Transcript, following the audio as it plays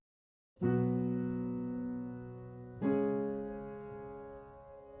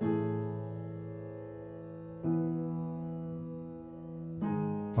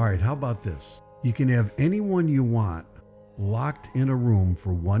All right, how about this? You can have anyone you want locked in a room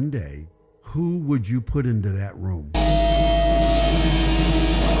for one day. Who would you put into that room?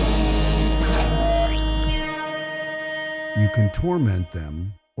 You can torment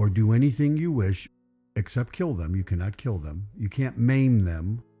them or do anything you wish except kill them. You cannot kill them. You can't maim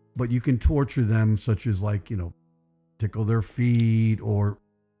them, but you can torture them, such as tickle their feet or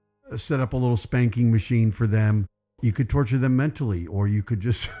set up a little spanking machine for them. You could torture them mentally, or you could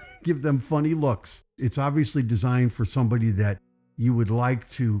just give them funny looks. It's obviously designed for somebody that you would like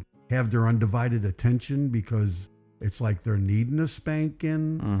to have their undivided attention because it's like they're needing a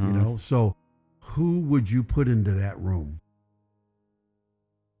spanking, So who would you put into that room?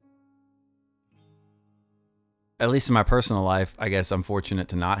 At least in my personal life, I guess I'm fortunate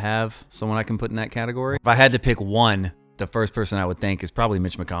to not have someone I can put in that category. If I had to pick one, the first person I would think is probably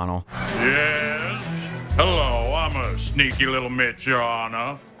Mitch McConnell. Yes. Hello, I'm a sneaky little Mitch, Your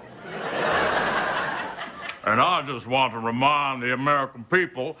Honor. And I just want to remind the American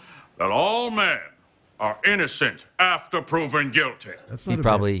people that all men are innocent after proven guilty.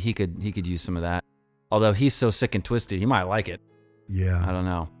 He could use some of that. Although he's so sick and twisted, he might like it. Yeah. I don't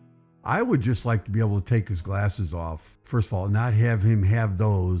know. I would just like to be able to take his glasses off. First of all, not have him have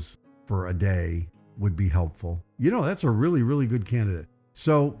those for a day would be helpful. That's a really, really good candidate.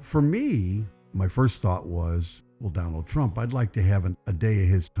 So for me, my first thought was, well, Donald Trump, I'd like to have a day of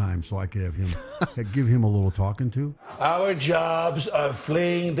his time so I could have him, give him a little talking to. Our jobs are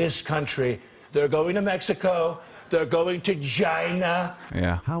fleeing this country. They're going to Mexico. They're going to China.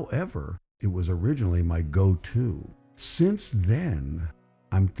 Yeah. However, it was originally my go-to. Since then,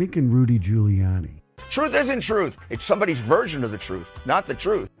 I'm thinking Rudy Giuliani. Truth isn't truth. It's somebody's version of the truth, not the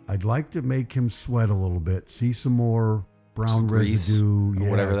truth. I'd like to make him sweat a little bit, see some more brown some grease, residue. Or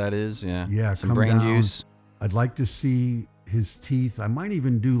whatever that is, yeah. Yeah, some brain juice. I'd like to see his teeth. I might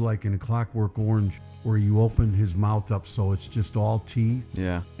even do like in A Clockwork Orange where you open his mouth up so it's just all teeth.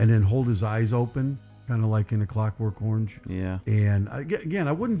 Yeah. And then hold his eyes open, kind of like in A Clockwork Orange. Yeah. And again,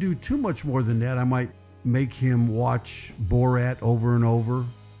 I wouldn't do too much more than that. I might make him watch Borat over and over.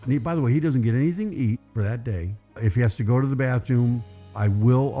 And by the way, he doesn't get anything to eat for that day. If he has to go to the bathroom, I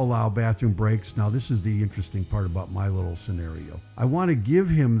will allow bathroom breaks. Now, this is the interesting part about my little scenario. I want to give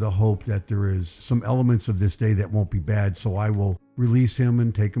him the hope that there is some elements of this day that won't be bad, so I will release him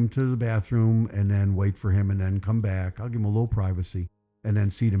and take him to the bathroom and then wait for him and then come back. I'll give him a little privacy and then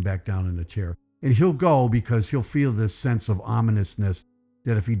seat him back down in the chair. And he'll go because he'll feel this sense of ominousness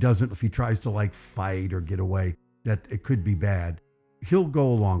that if he tries to fight or get away, that it could be bad. He'll go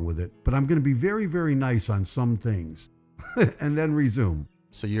along with it, but I'm going to be very, very nice on some things and then resume.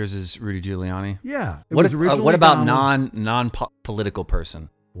 So yours is Rudy Giuliani? Yeah. What about non-political person?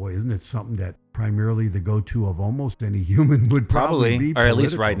 Boy, isn't it something that primarily the go-to of almost any human would probably be or at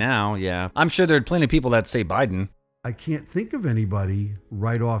least right now, yeah. I'm sure there are plenty of people that say Biden. I can't think of anybody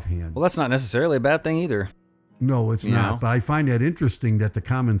right offhand. Well, that's not necessarily a bad thing either. No, it's not. But I find that interesting that the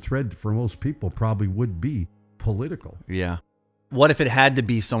common thread for most people probably would be political. Yeah. What if it had to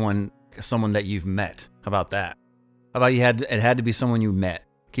be someone that you've met? How about that? How about it had to be someone you met?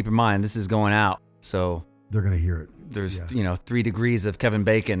 Keep in mind, this is going out, so they're going to hear it. There's 3 degrees of Kevin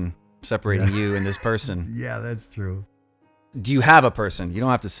Bacon separating you and this person. Yeah, that's true. Do you have a person? You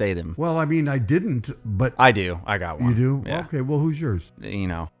don't have to say them. Well, I mean, I didn't, but I do. I got one. You do? Yeah. Okay. Well, who's yours?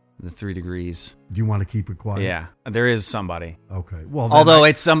 The 3 degrees. Do you want to keep it quiet? Yeah, there is somebody. Okay. Well, although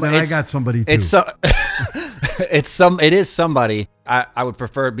it's somebody, I got somebody too. It is somebody. I would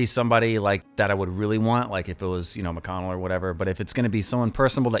prefer it be somebody like that I would really want, like if it was McConnell or whatever. But if it's going to be someone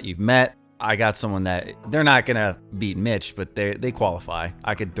personable that you've met, I got someone that they're not going to beat Mitch, but they qualify.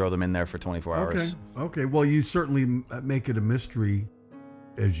 I could throw them in there for 24 hours. Okay. Well, you certainly make it a mystery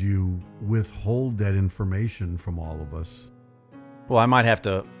as you withhold that information from all of us. Well, I might have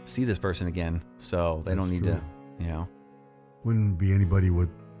to see this person again, so they don't need to, Wouldn't be anybody with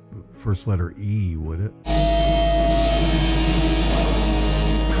first letter E, would it?